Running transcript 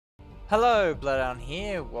Hello, Bloodhound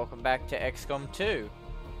here. Welcome back to XCOM 2.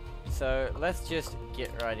 So let's just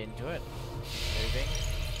get right into it. Moving.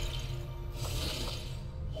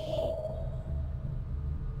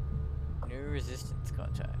 New resistance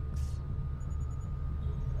contacts.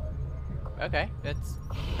 Okay, that's...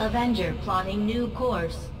 Avenger plotting new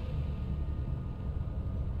course.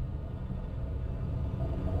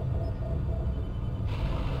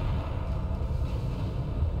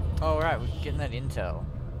 Oh right, we're getting that intel.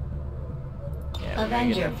 Yeah,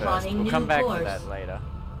 Avenger plotting we'll new come back course. to that later.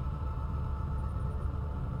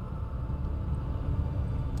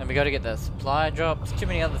 And we gotta get that supply drop. There's too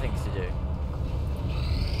many other things to do.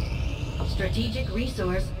 Strategic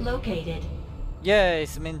resource located. Yay,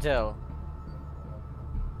 some intel.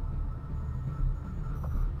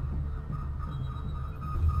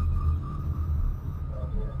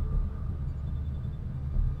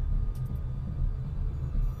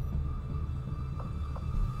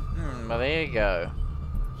 Well, there you go.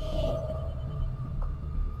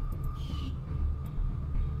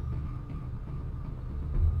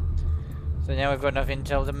 So now we've got enough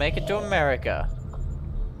intel to make it to America.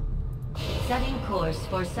 Setting course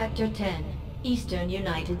for Sector 10, Eastern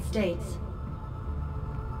United States.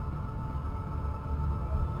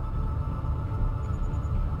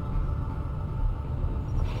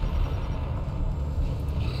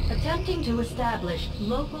 Attempting to establish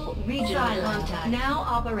local regional contact. Now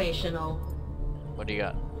operational. What do you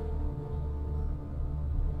got?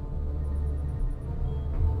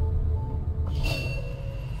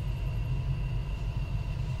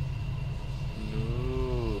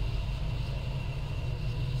 Ooh.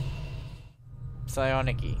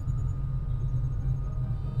 Psionic-y.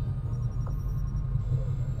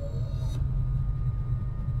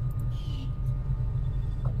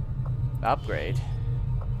 Upgrade.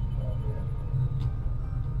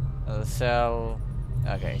 Another cell.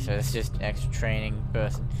 Okay, so it's just extra training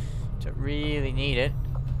person. Don't really need it.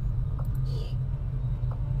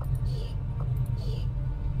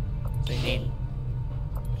 So you need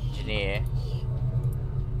engineer.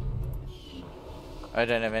 I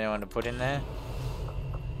don't have anyone to put in there.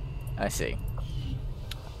 I see.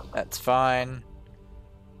 That's fine.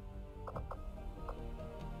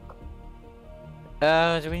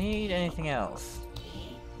 Do we need anything else?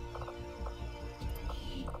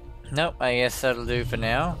 Nope, I guess that'll do for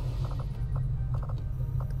now.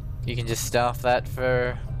 You can just staff that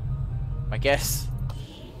for, I guess.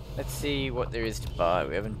 Let's see what there is to buy.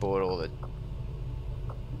 We haven't bought all the...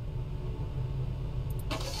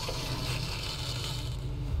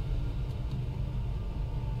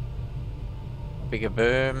 Bigger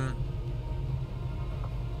boom.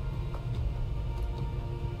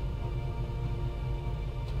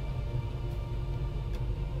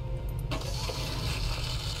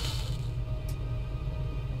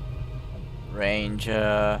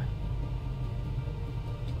 Ranger.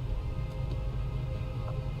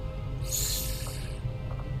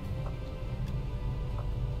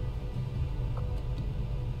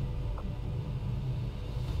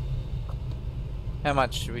 How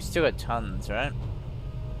much? We still got tons, right?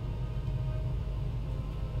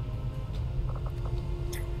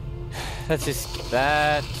 Let's just get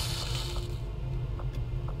that.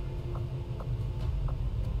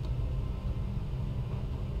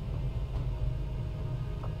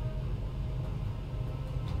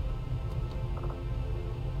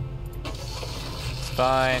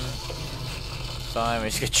 Fine. Fine, we're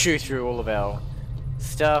just gonna chew through all of our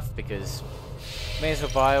stuff because may as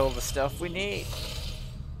well buy all the stuff we need.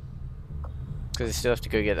 Because we still have to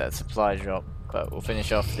go get that supply drop, but we'll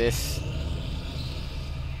finish off this.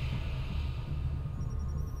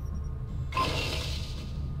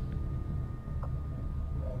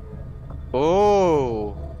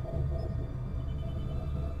 Oh!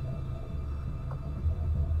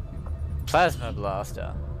 Plasma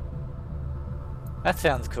blaster. That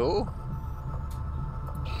sounds cool.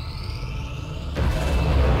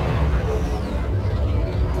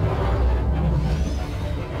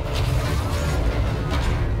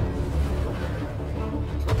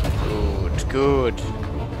 Good.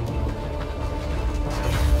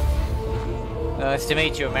 Nice to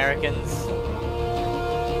meet you, Americans.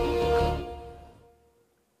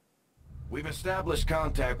 We've established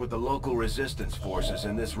contact with the local resistance forces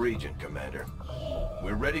in this region, Commander.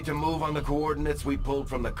 We're ready to move on the coordinates we pulled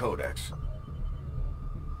from the Codex.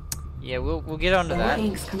 Yeah, we'll get onto that.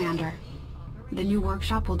 Thanks, Commander. The new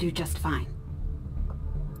workshop will do just fine.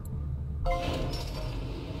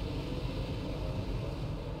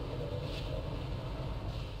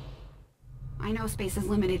 I know space is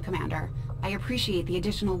limited, Commander. I appreciate the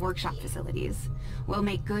additional workshop facilities. We'll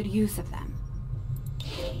make good use of them.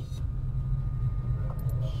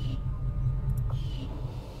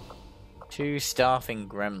 2 staffing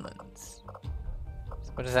gremlins.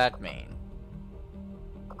 What does that mean?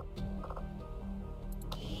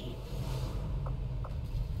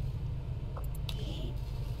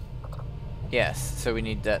 Yes, so we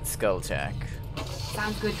need that skull jack.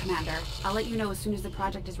 Sounds good, Commander. I'll let you know as soon as the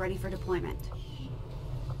project is ready for deployment.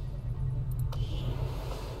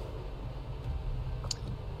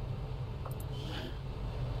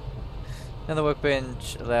 Another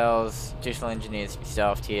workbench allows additional engineers to be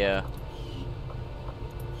staffed here.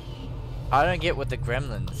 I don't get what the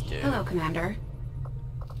gremlins do. Hello, Commander.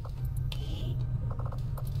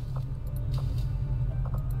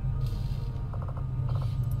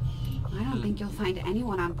 I don't think you'll find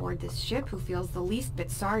anyone on board this ship who feels the least bit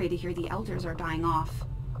sorry to hear the elders are dying off.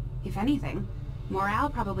 If anything, morale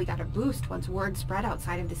probably got a boost once word spread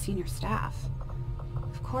outside of the senior staff.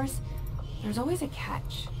 Of course, there's always a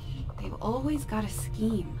catch. They've always got a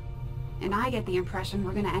scheme. And I get the impression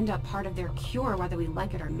we're gonna end up part of their cure whether we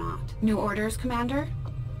like it or not. New orders, Commander?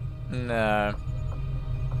 No.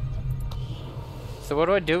 So what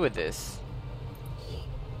do I do with this?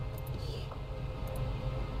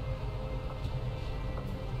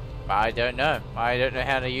 I don't know. I don't know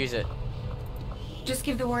how to use it. Just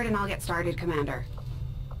give the word and I'll get started, Commander.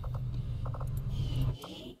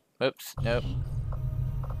 Oops, nope.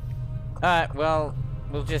 Alright, well,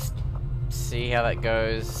 we'll just see how that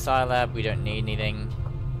goes. Scilab, we don't need anything.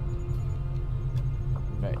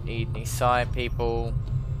 Don't need any Sci people.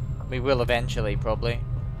 We will eventually, probably.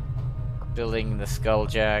 Building the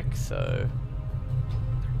Skulljack, so...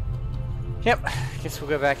 Yep, guess we'll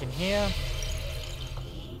go back in here.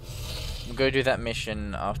 We'll go do that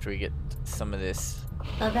mission after we get some of this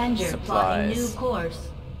Avenger plotting new supplies. course.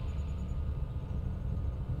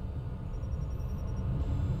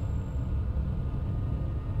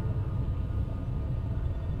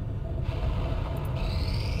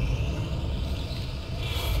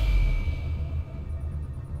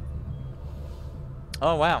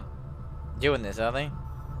 Oh wow, doing this, are they?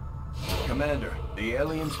 Commander, the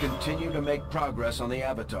aliens continue to make progress on the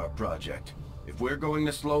Avatar project. If we're going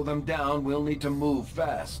to slow them down, we'll need to move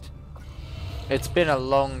fast. It's been a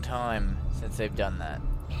long time since they've done that.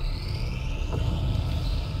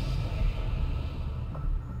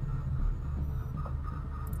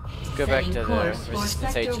 Let's go back to the Course for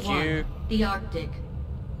Resistance Sector HQ. 1, the Arctic.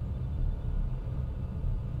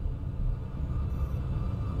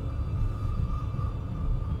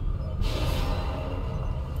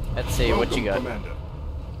 Let's see what you got. Commander.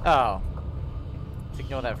 Oh. Let's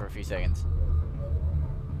ignore that for a few seconds.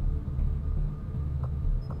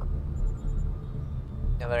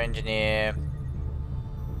 Another engineer.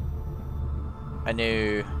 A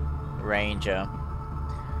new ranger.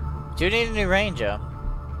 Do you need a new ranger?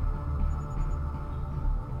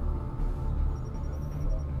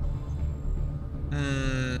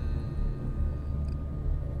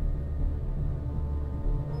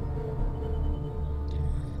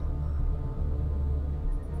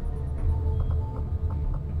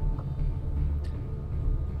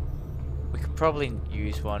 We could probably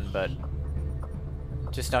use one, but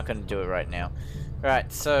just not going to do it right now.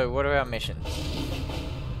 Right, so what are our missions?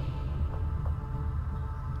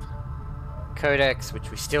 Codex,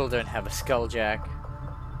 which we still don't have a Skulljack.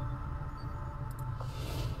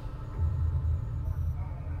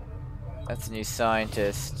 That's a new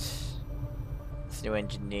scientist. That's a new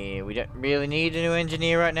engineer. We don't really need a new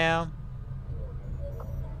engineer right now.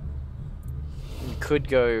 We could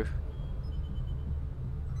go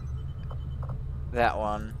that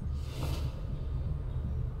one.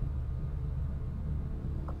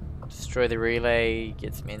 Destroy the relay,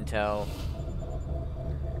 get some intel.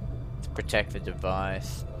 Let's protect the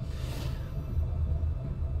device.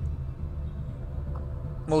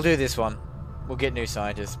 We'll do this one. We'll get new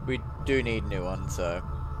scientists. We do need new ones, so.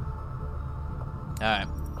 Alright.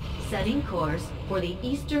 Setting course for the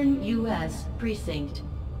Eastern U.S. precinct.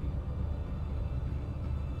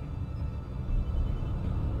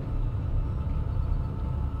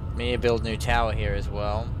 We need to build a new tower here as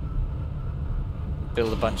well.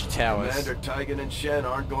 Build a bunch of towers. Commander Tygan and Shen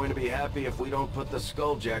aren't going to be happy if we don't put the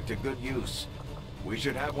Skulljack to good use. We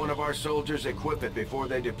should have one of our soldiers equip it before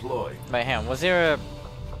they deploy. Wait, hang on. Was there a...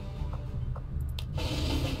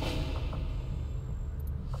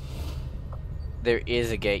 There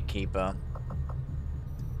is a gatekeeper.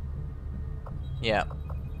 Yeah.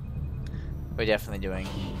 We're definitely doing.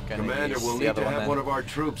 Commander, we'll need to have one of our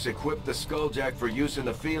troops equip the Skulljack for use in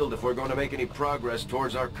the field if we're going to make any progress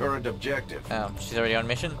towards our current objective. Oh, she's already on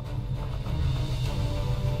mission?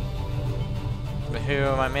 But who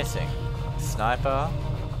am I missing? Sniper?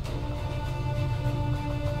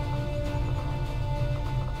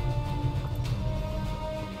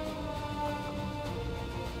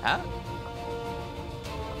 Huh?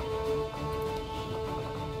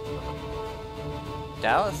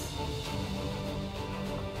 Dallas?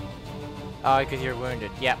 Oh, because you're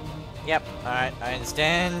wounded. Yep. Yep. Alright, I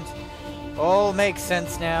understand. All makes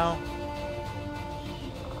sense now.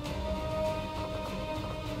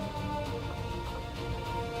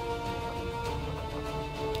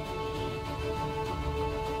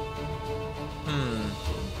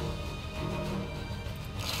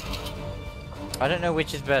 I don't know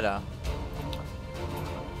which is better.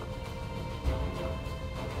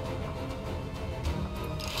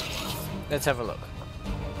 Let's have a look.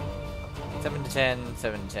 7 to 10,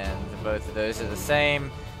 7 to 10. Both of those are the same.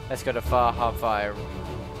 Let's go to fire.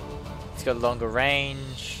 It's got longer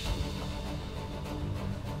range.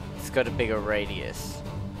 It's got a bigger radius.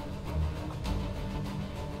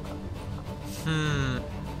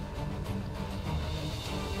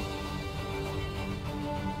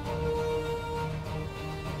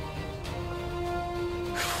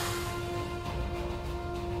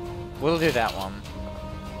 We'll do that one.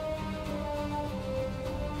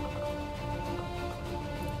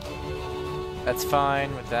 That's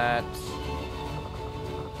fine with that.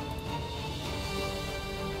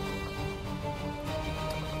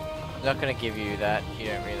 Not gonna give you that. You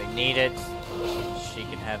don't really need it. She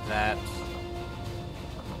can have that.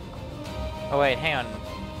 Oh wait, hang on.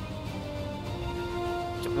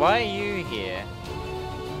 Why are you here?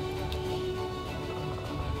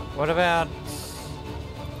 What about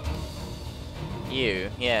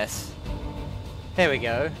you? Yes. There we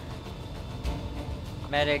go.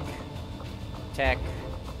 Medic. Tech.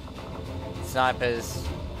 Snipers.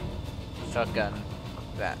 Shotgun.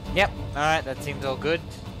 That. Yep. Alright, that seems all good.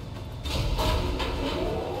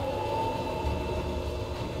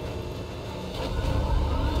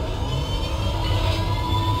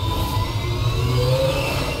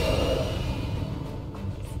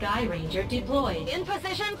 Sky Ranger deployed. In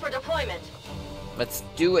position for deployment. Let's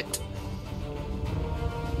do it.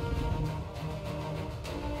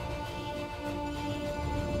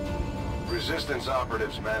 Resistance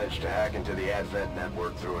operatives managed to hack into the Advent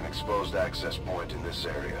network through an exposed access point in this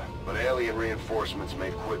area, but alien reinforcements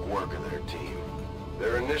made quick work of their team.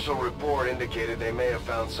 Their initial report indicated they may have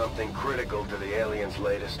found something critical to the aliens'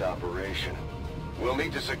 latest operation. We'll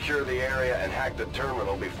need to secure the area and hack the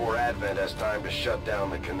terminal before Advent has time to shut down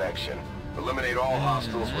the connection. Eliminate all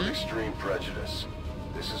hostiles with extreme prejudice.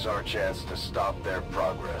 This is our chance to stop their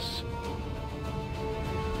progress.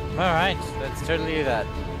 Alright, let's totally do that.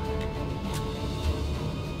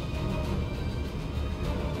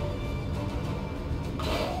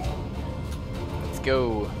 Let's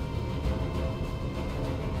go.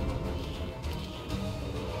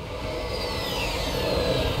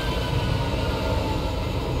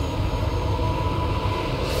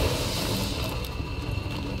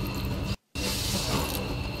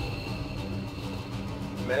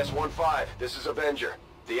 Menace 1-5, this is Avenger.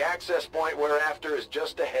 The access point we're after is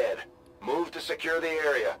just ahead. Move to secure the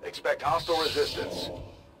area. Expect hostile resistance.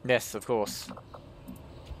 Yes, of course.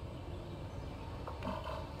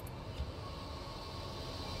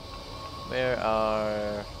 Where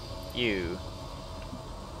are you?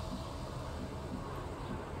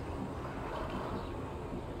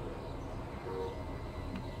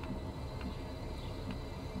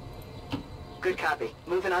 Good copy.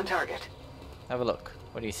 Moving on target. Have a look.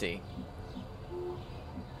 What do you see?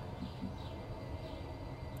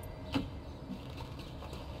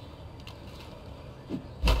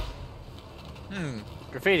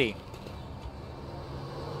 Graffiti.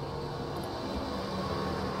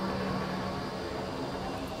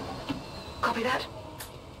 Copy that.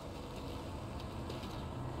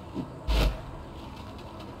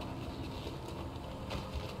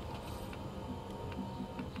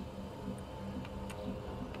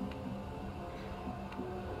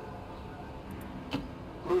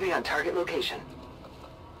 Moving on target location.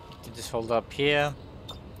 You just hold up here.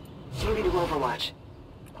 Moving to Overwatch.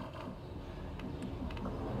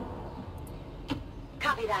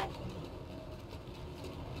 Copy that.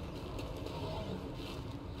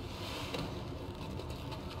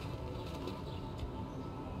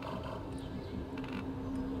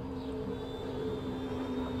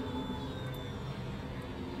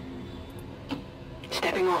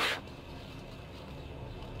 Stepping off.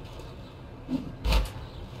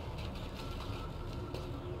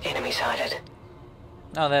 Enemy sighted.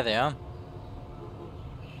 Oh, there they are.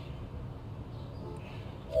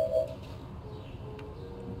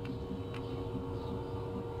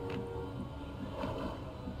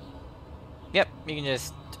 Yep, you can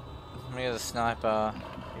just... You're the sniper.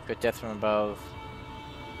 You've got death from above.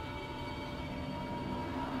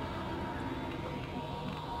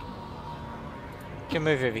 Can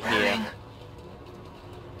move over here.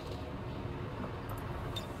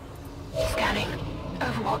 Scanning.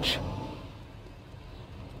 Overwatch.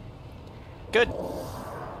 Good.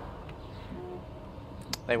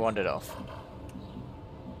 They wandered off.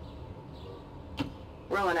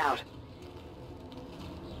 Rolling out.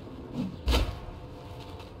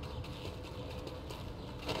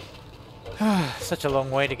 Such a long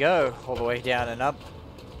way to go, all the way down and up.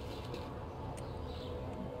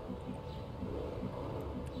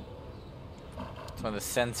 It's one of the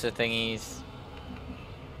sensor thingies.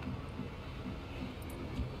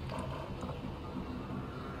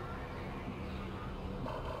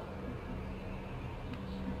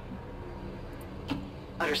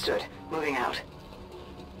 Understood. Moving out.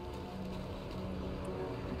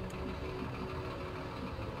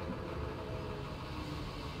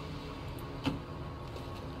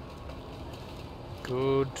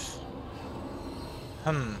 Good.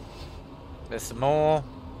 There's some more.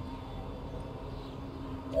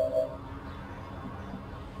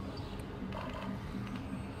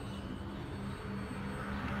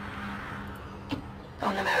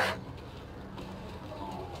 On the move.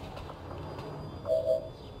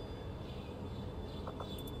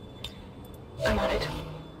 I'm on it.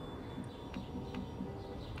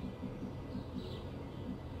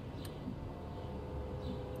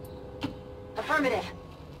 Affirmative.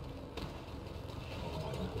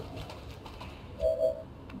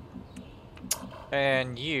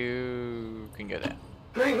 And you can go there.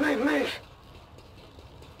 Move.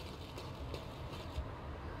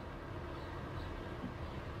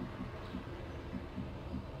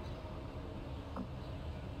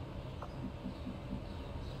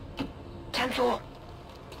 10-4.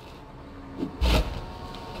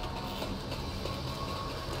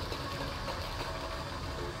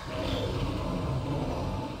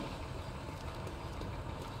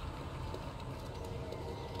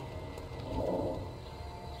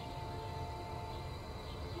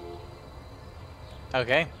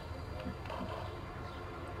 Okay.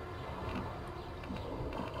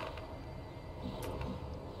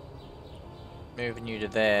 Moving you to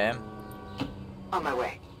there. On my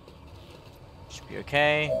way. Should be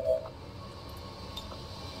okay.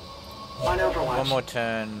 On Overwatch. One more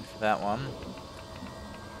turn for that one.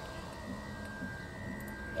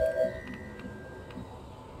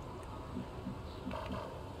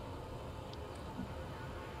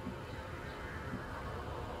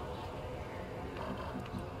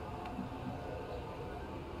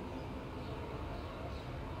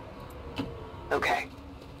 Okay.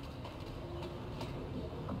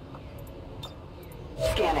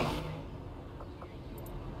 Scanning.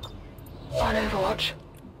 On Overwatch.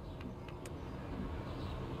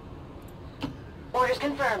 Orders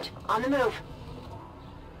confirmed. On the move.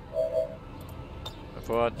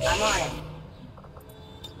 Overwatch. I'm on it.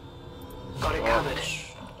 Got it covered.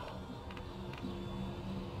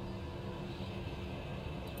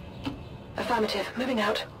 Affirmative. Moving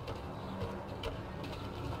out.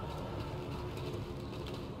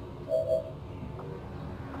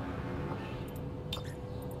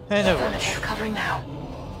 And Overwatch. Affirmative. Covering now.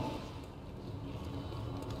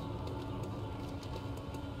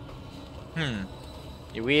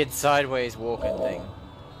 Your weird sideways walking thing.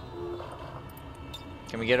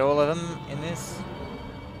 Can we get all of them in this?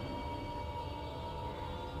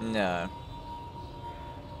 No.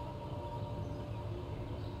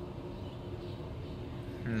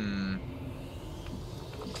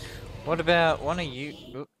 What about one of you?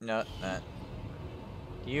 Oop, no.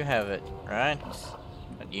 You have it, right?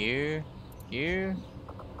 But you? You?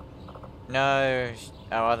 No,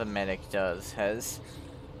 our other medic has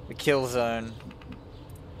the kill zone.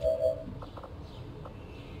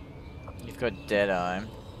 You've got Deadeye.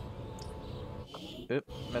 Oop,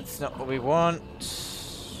 that's not what we want.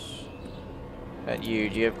 But you,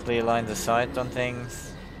 do you have clear lines of sight on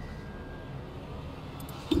things?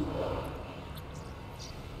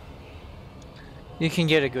 You can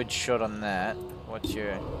get a good shot on that. What's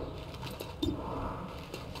your...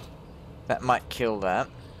 That might kill that.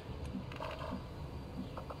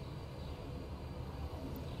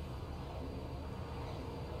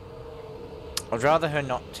 I'd rather her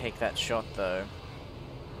not take that shot though.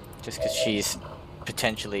 Just because she's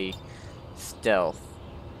potentially stealth.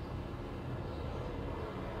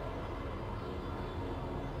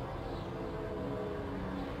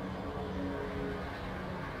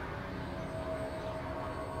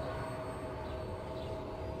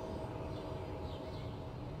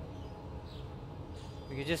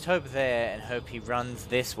 We could just hope there and hope he runs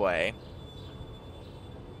this way.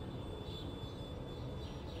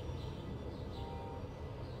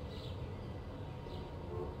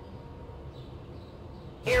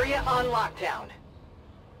 On lockdown.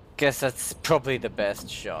 Guess that's probably the best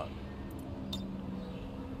shot.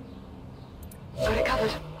 Got it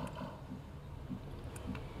covered.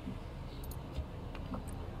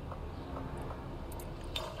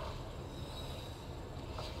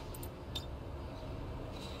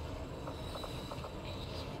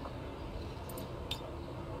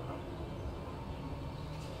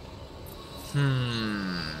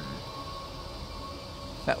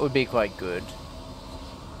 That would be quite good.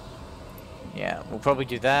 Yeah, we'll probably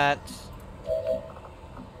do that.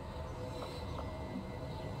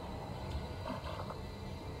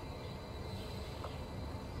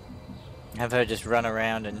 Have her just run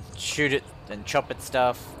around and shoot it and chop at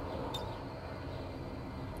stuff.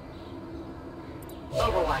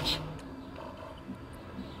 Overwatch.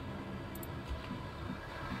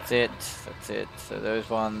 That's it. That's it. So those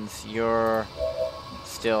ones, you're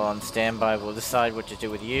still on standby. We'll decide what to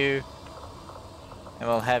do with you. And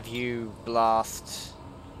we'll have you blast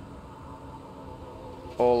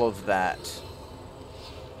all of that.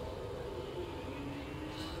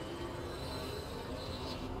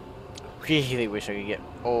 Really wish I could get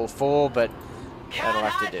all 4, but that'll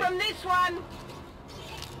have to do. From this one.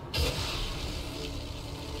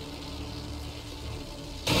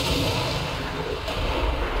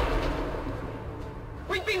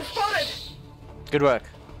 We've been spotted. Good work.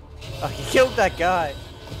 Oh, he killed that guy.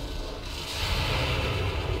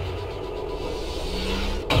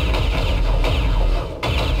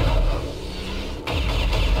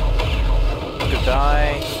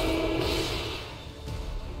 Goodbye.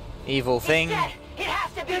 Evil thing. It's dead. It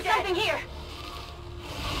has to be. There's something here.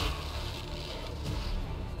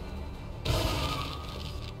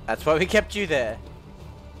 That's why we kept you there.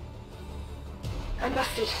 I'm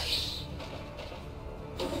busted.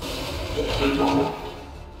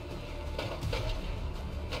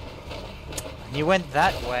 You went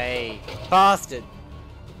that way, bastard.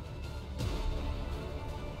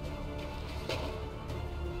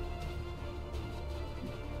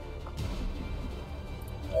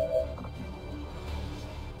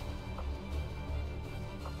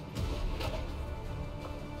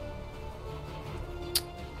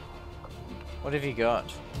 What have you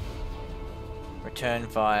got? Return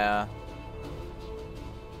fire.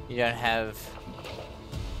 You don't have...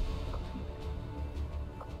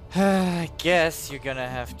 I guess you're gonna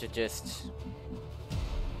have to just...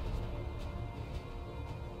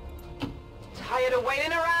 Tired of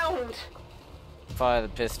waiting around. fire the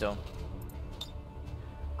pistol.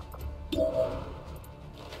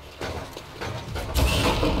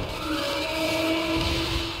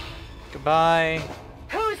 Goodbye.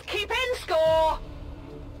 Who's keeping score?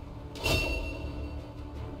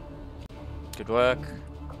 Good work.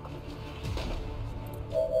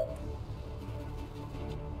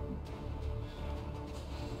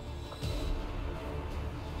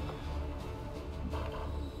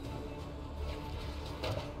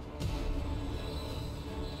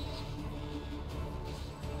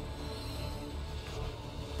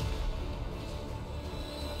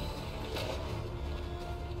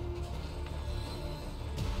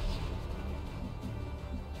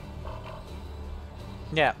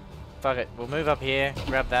 Yeah, fuck it. We'll move up here,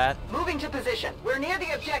 grab that. Moving to position. We're near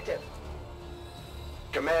the objective.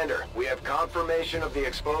 Commander, we have confirmation of the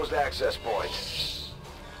exposed access point.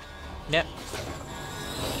 Yep.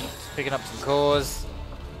 Just picking up some cores.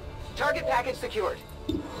 Target package secured.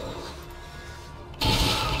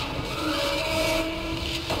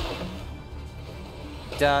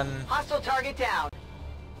 Done. Hostile target down.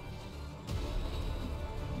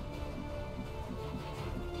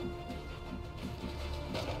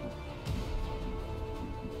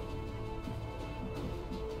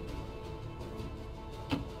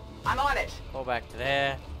 I'm on it. Pull back to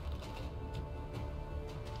there.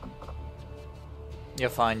 You're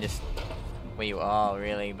fine just where you are,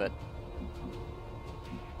 really, but...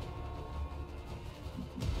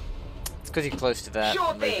 It's because you're close to that.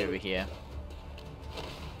 Sure Move thing. over here.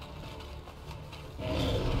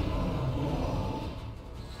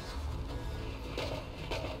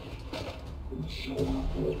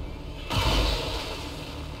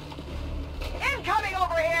 Incoming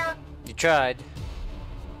over here. You tried.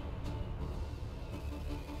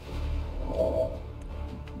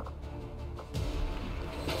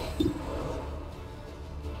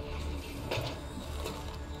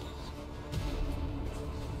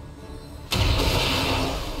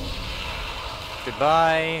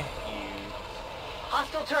 Goodbye,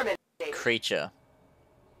 Hostile terminated. you creature.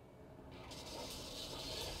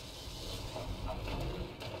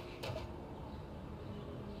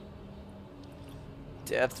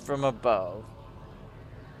 Death from above.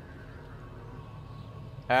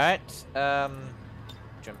 Alright,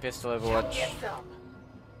 jump pistol Overwatch. Get some.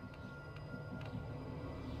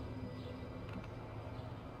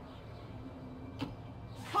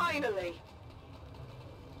 Finally.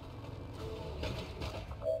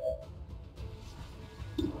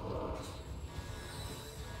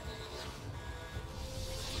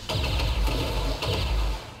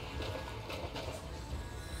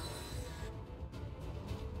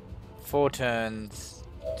 Four turns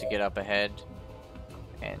to get up ahead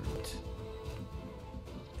and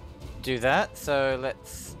do that, so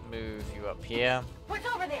let's move you up here. What's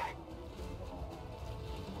over there?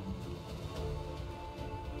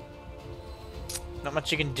 Not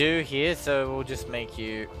much you can do here, so we'll just make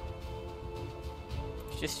you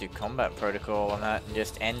just do combat protocol on that and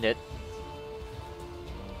just end it.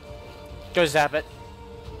 Go zap it.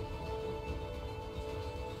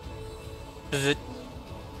 Bzzzt.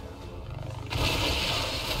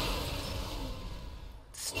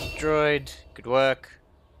 Destroyed. Good work.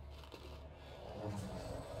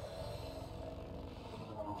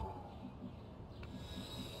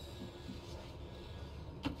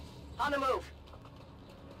 On the move.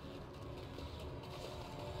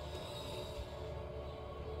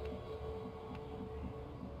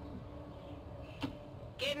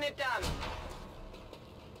 Getting it done.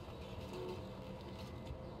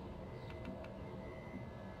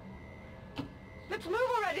 Let's move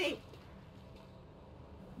already.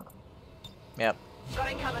 Yep.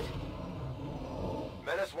 Got it covered.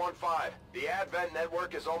 Menace 1-5. The Advent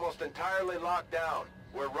network is almost entirely locked down.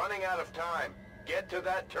 We're running out of time. Get to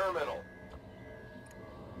that terminal.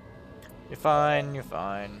 You're fine, you're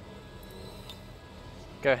fine.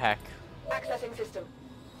 Go hack. Accessing system.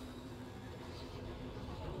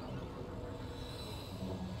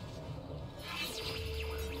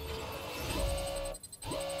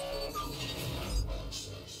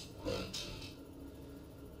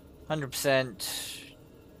 %.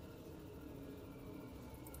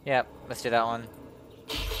 Yep, let's do that one.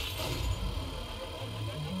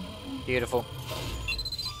 Beautiful.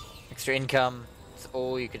 Extra income. It's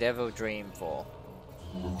all you could ever dream for.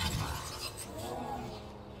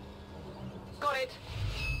 Got it.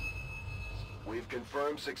 We've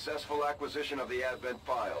confirmed successful acquisition of the Advent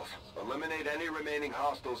files. Eliminate any remaining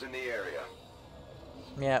hostiles in the area.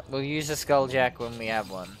 Yeah, we'll use the Skulljack when we have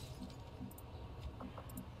one.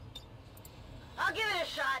 I'll give it a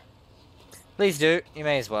shot. Please do. You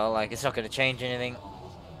may as well. Like, it's not going to change anything.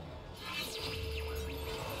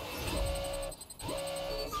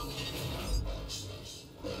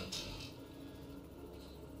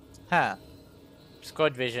 Huh.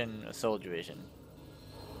 Squad vision or soldier vision?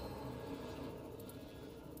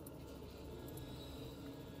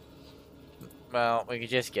 Well, we could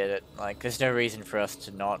just get it. Like, there's no reason for us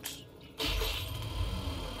to not.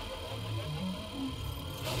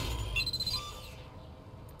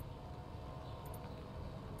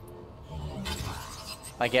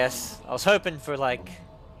 I guess. I was hoping for, like,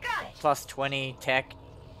 Got it. plus 20 tech,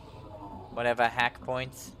 whatever, hack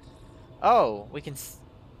points. Oh, we can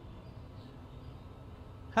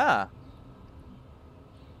huh.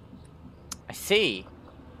 I see.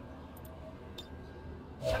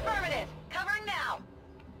 Affirmative. Covering now.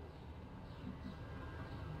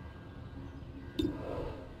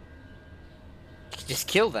 Just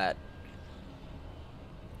kill that.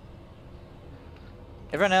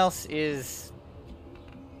 Everyone else is...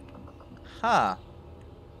 Huh.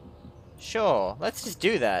 Sure, let's just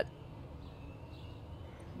do that.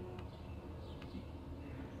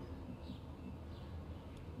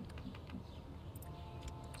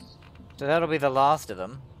 So that'll be the last of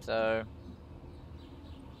them, so...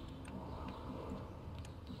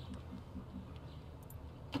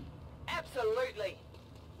 Absolutely.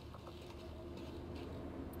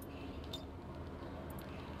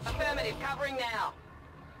 Affirmative. Covering now.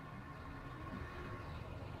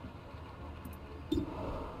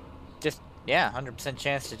 Just, yeah, 100%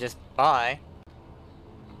 chance to just buy.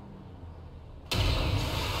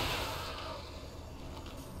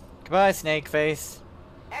 Goodbye, Snake Face.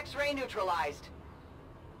 X-ray neutralized.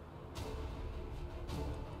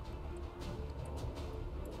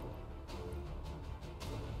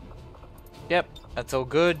 Yep, that's all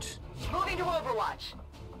good. Moving to Overwatch.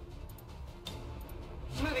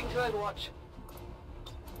 Moving to Overwatch.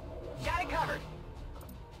 Got it covered.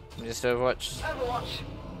 Just Overwatch. Overwatch.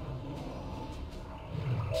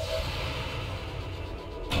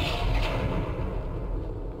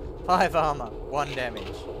 Five armor, 1 damage.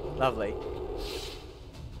 Lovely.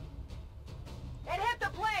 It hit the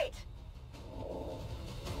plate.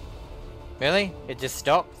 Really? It just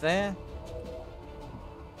stopped there?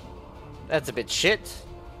 That's a bit shit.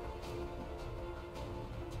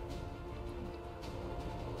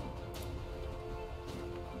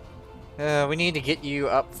 We need to get you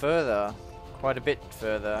up further. Quite a bit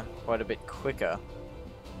further. Quite a bit quicker.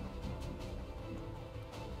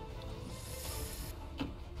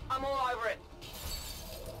 I'm all over it.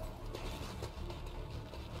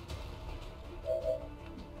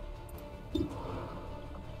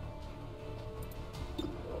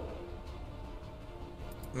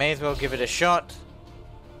 May as well give it a shot.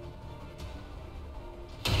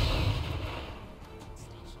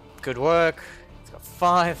 Good work. It's got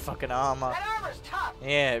 5 fucking armor. That armor's tough.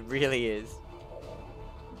 Yeah, it really is.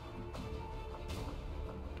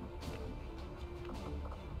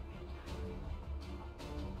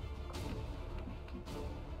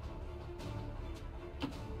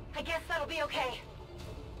 I guess that'll be okay.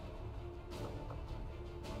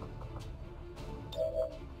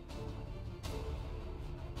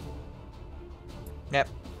 Yep.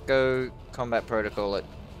 Go combat protocol it.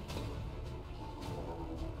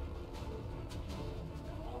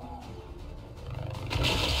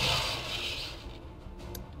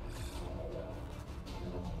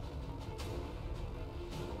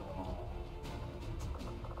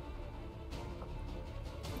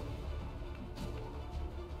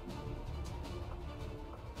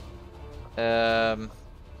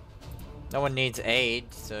 No one needs aid,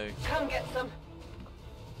 so... Come get some.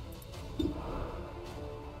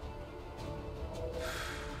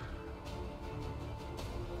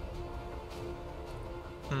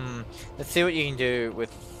 Let's see what you can do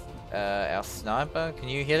with our sniper. Can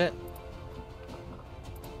you hit it?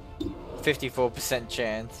 54%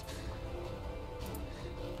 chance.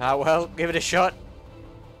 Ah, well, give it a shot.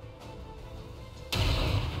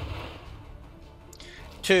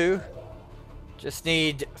 2. Just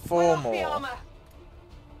need 4 Off the more. armor.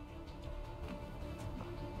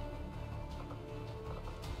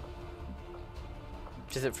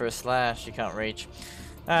 Is it for a slash? You can't reach.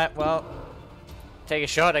 Alright, well, take a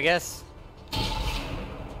shot, I guess.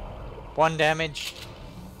 1 damage.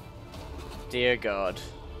 Dear God.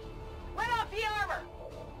 Let off the armor.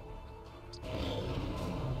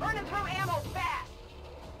 Burning through ammo fast.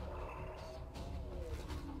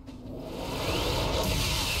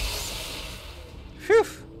 Phew!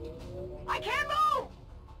 I can't move.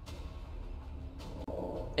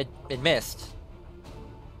 It missed.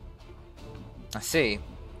 I see.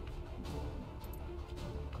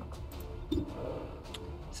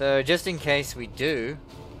 So just in case we do,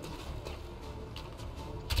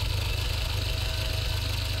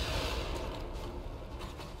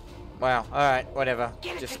 wow, alright, whatever.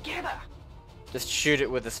 Get it together. Just shoot it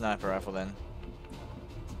with the sniper rifle then.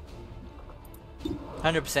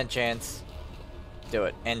 100% chance. Do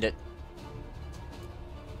it. End it.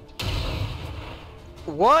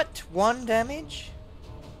 What? 1 damage?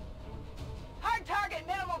 Hard target,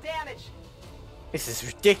 minimal damage. This is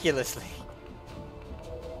ridiculously.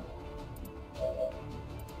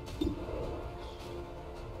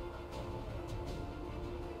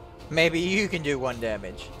 Maybe you can do 1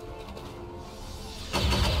 damage.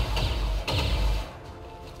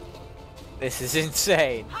 This is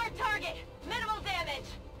insane. Hard target, minimal damage.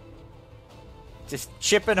 Just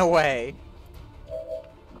chipping away.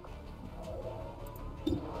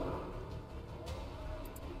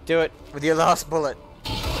 Do it with your last bullet.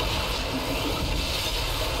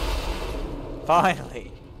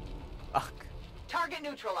 Finally. Fuck. Target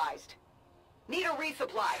neutralized. Need a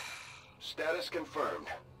resupply. Status confirmed.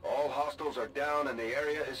 All hostiles are down and the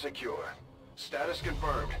area is secure. Status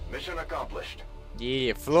confirmed. Mission accomplished.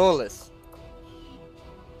 Yeah, flawless.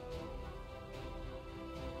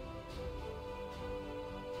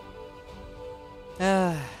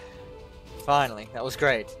 Finally, that was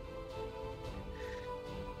great.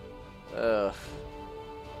 Ugh.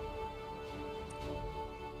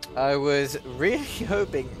 I was really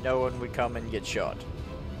hoping no one would come and get shot.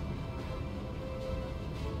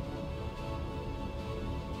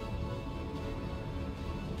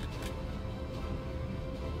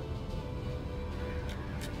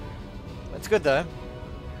 That's good though.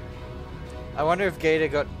 I wonder if Gator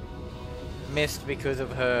got missed because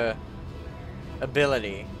of her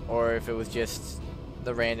ability, or if it was just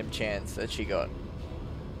the random chance that she got.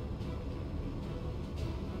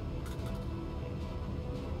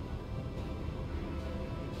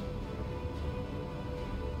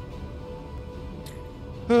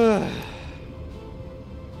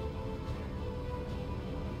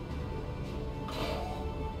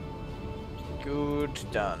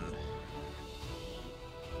 Good done.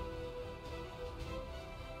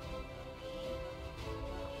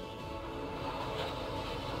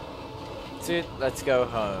 That's it, let's go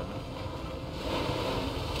home.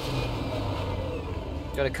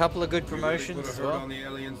 Got a couple of good promotions as well. On the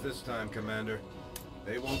aliens this time, Commander.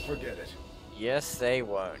 They won't forget it. Yes, they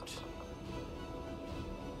won't.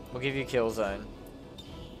 We'll give you kill zone.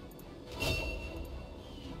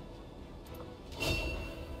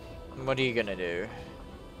 What are you gonna do?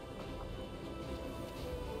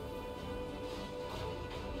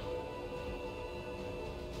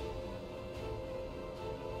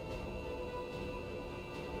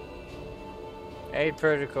 Aid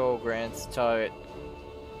protocol grants target.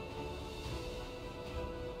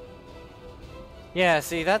 Yeah,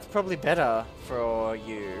 see, that's probably better for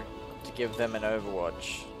you to give them an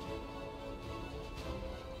Overwatch.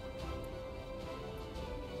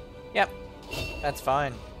 Yep, that's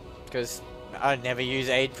fine, because I'd never use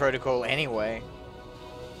aid protocol anyway.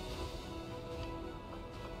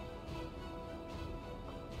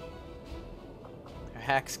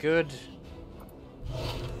 Hack's good.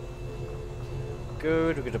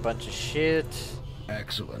 Good, we got a bunch of shit.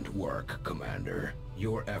 Excellent work, Commander.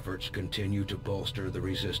 Your efforts continue to bolster the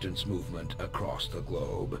resistance movement across the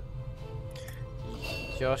globe.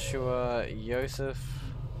 Joshua, Joseph.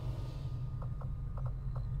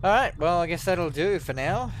 Alright, well, I guess that'll do for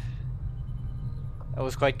now. That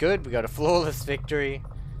was quite good. We got a flawless victory.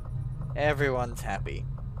 Everyone's happy.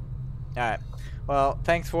 Alright, well,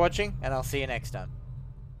 thanks for watching, and I'll see you next time.